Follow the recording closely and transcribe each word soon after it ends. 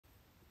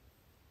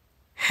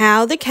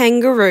How the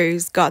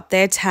Kangaroos Got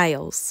Their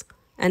Tails,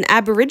 an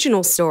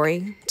Aboriginal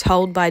story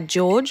told by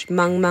George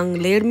Mungmung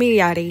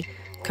Lirmiyari,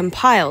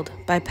 compiled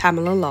by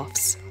Pamela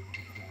Lofts.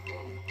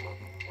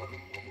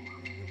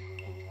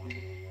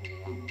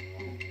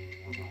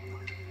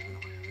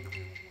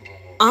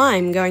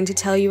 I'm going to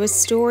tell you a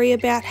story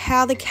about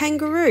how the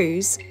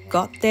kangaroos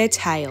got their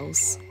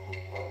tails.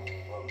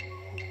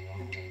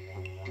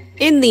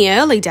 In the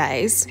early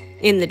days,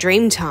 in the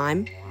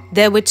Dreamtime,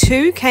 there were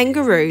two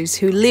kangaroos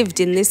who lived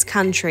in this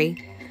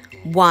country.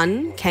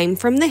 One came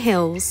from the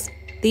hills,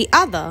 the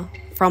other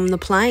from the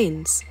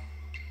plains.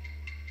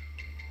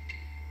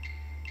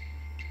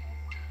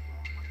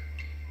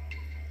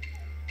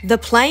 The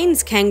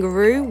plains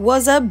kangaroo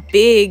was a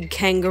big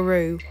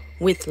kangaroo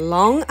with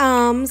long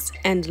arms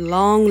and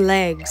long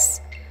legs.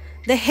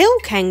 The hill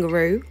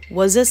kangaroo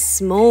was a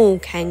small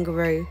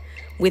kangaroo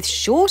with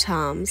short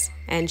arms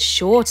and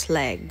short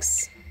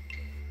legs.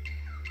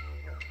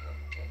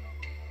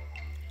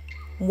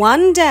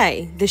 One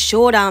day, the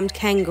short-armed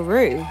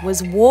kangaroo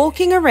was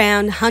walking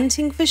around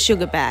hunting for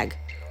sugarbag,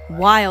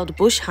 wild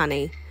bush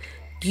honey.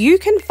 You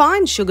can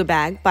find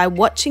sugarbag by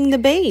watching the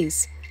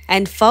bees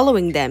and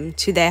following them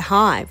to their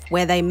hive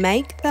where they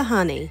make the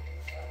honey.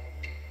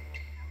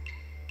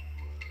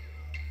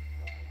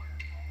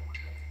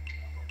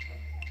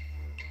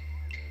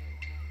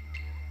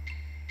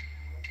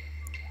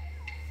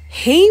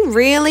 He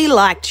really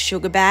liked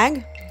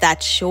sugarbag,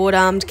 that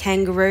short-armed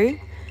kangaroo.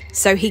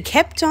 So he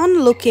kept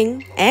on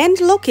looking and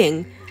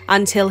looking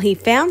until he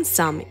found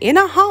some in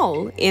a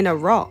hole in a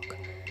rock.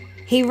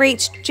 He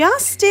reached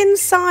just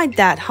inside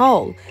that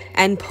hole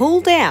and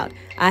pulled out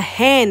a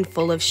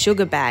handful of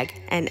sugarbag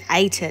and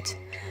ate it.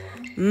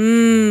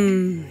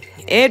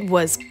 It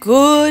was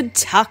good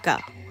tucker.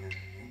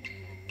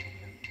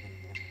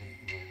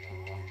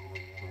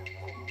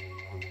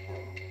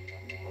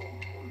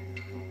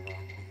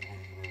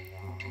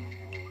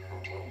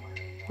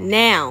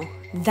 Now,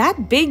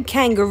 that big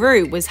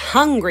kangaroo was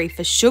hungry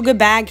for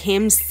sugarbag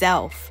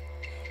himself.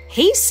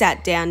 He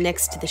sat down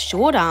next to the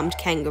short-armed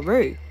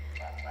kangaroo.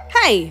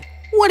 "Hey,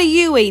 what are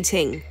you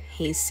eating?"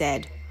 he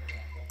said.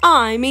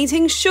 "I'm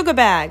eating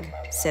sugarbag,"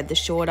 said the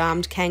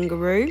short-armed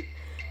kangaroo.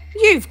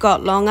 "You've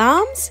got long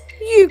arms.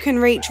 You can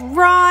reach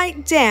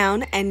right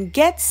down and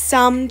get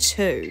some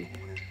too."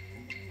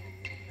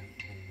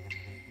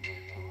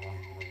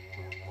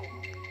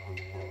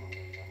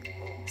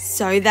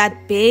 So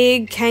that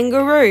big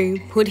kangaroo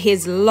put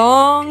his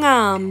long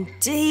arm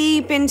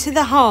deep into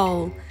the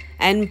hole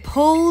and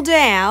pulled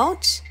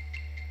out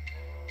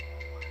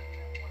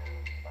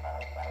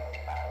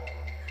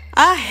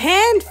a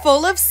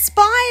handful of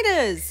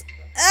spiders.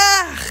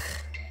 Ugh!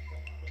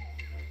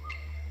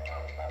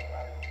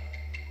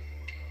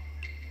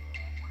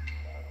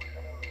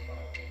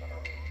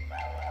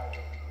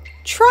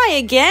 "Try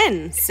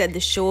again," said the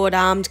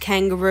short-armed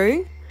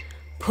kangaroo.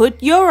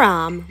 "Put your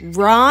arm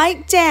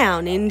right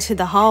down into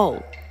the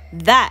hole.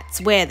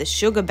 That's where the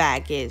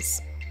sugarbag is."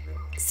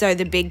 So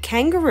the big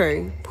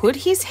kangaroo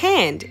put his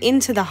hand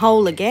into the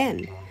hole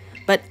again,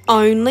 but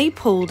only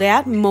pulled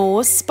out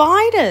more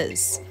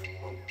spiders.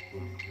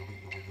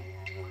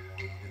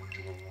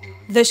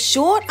 The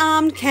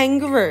short-armed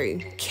kangaroo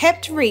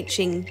kept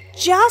reaching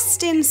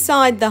just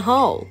inside the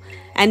hole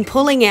and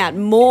pulling out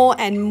more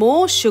and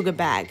more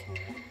sugarbag.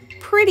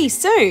 Pretty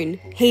soon,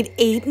 he'd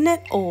eaten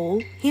it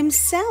all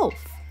himself.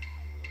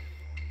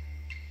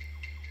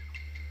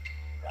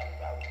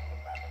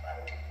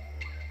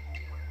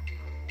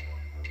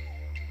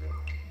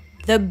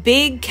 The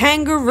big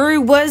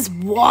kangaroo was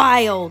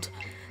wild.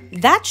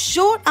 That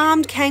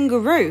short-armed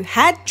kangaroo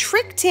had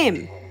tricked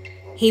him.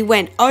 He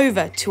went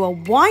over to a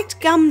white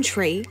gum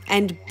tree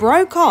and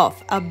broke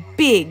off a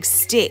big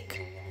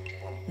stick.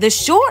 The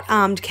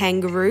short-armed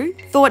kangaroo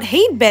thought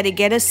he'd better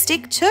get a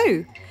stick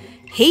too.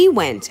 He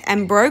went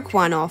and broke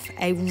one off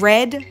a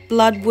red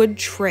bloodwood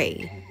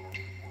tree.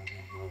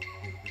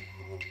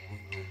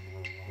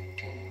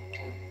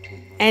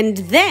 And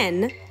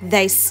then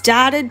they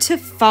started to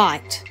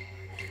fight.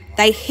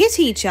 They hit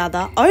each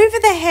other over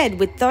the head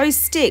with those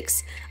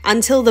sticks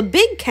until the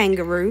big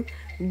kangaroo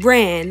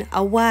ran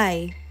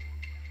away.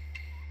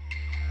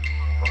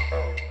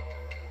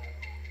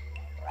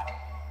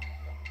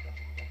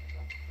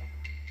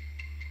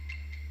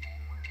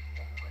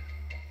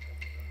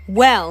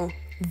 Well,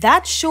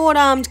 that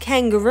short-armed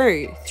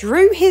kangaroo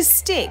threw his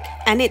stick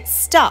and it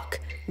stuck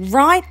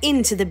right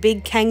into the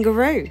big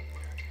kangaroo.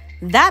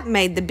 That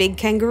made the big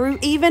kangaroo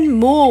even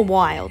more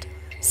wild.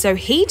 So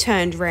he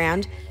turned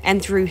round and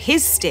threw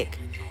his stick.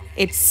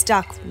 It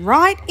stuck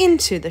right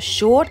into the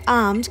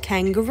short-armed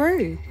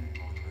kangaroo.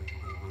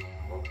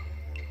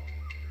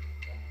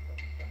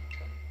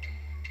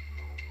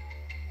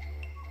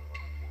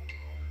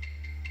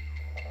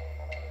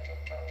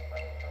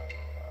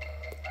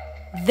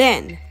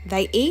 Then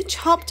they each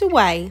hopped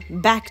away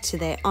back to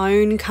their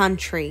own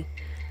country.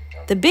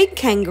 The big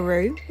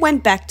kangaroo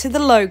went back to the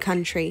low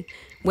country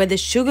where the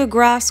sugar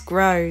grass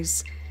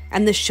grows,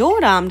 and the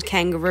short-armed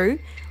kangaroo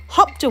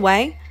hopped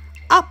away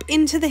up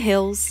into the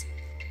hills.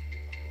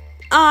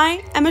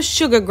 I am a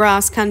sugar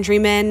grass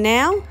countryman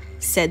now,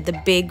 said the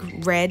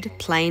big red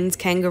plains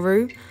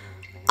kangaroo.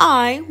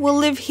 I will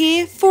live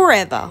here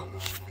forever.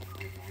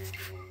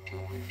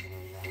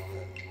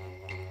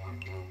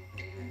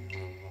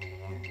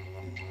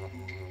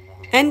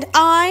 And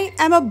I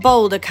am a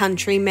boulder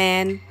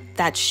countryman,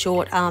 that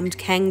short-armed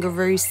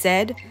kangaroo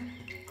said.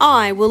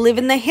 I will live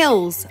in the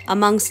hills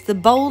amongst the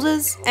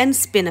boulders and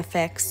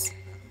spinifex.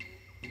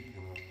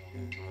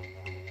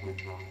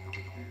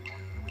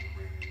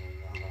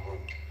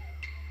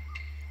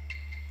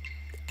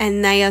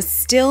 And they are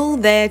still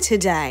there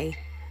today.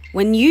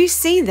 When you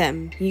see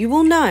them, you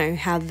will know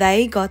how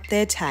they got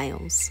their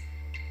tails.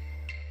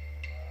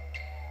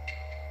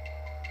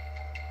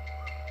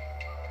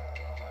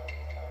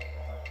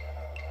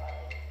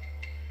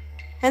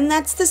 And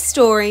that's the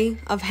story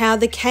of how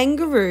the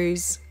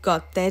kangaroos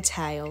got their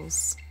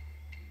tails.